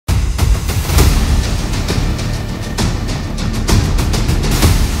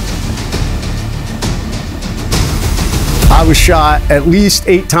I was shot at least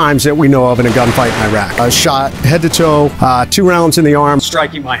 8 times that we know of in a gunfight in Iraq. I was shot head to toe, 2 rounds in the arm,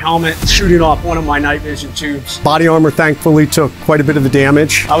 striking my helmet, shooting off one of my night vision tubes. Body armor thankfully took quite a bit of the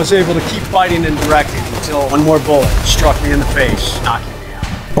damage. I was able to keep fighting and directing until one more bullet struck me in the face, knocking me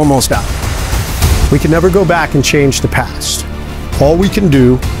out. Almost out. We can never go back and change the past. All we can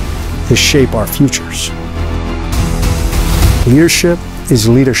do is shape our futures. Leadership is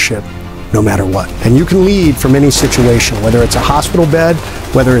leadership, no matter what. And you can lead from any situation, whether it's a hospital bed,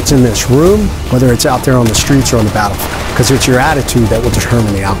 whether it's in this room, whether it's out there on the streets or on the battlefield, because it's your attitude that will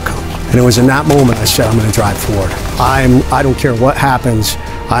determine the outcome. And it was in that moment I said, I'm going to drive forward. I don't care what happens,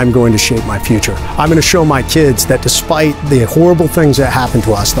 I'm going to shape my future. I'm going to show my kids that despite the horrible things that happen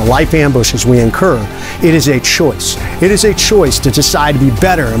to us, the life ambushes we incur, it is a choice. It is a choice to decide to be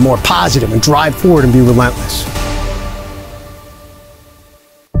better and more positive and drive forward and be relentless.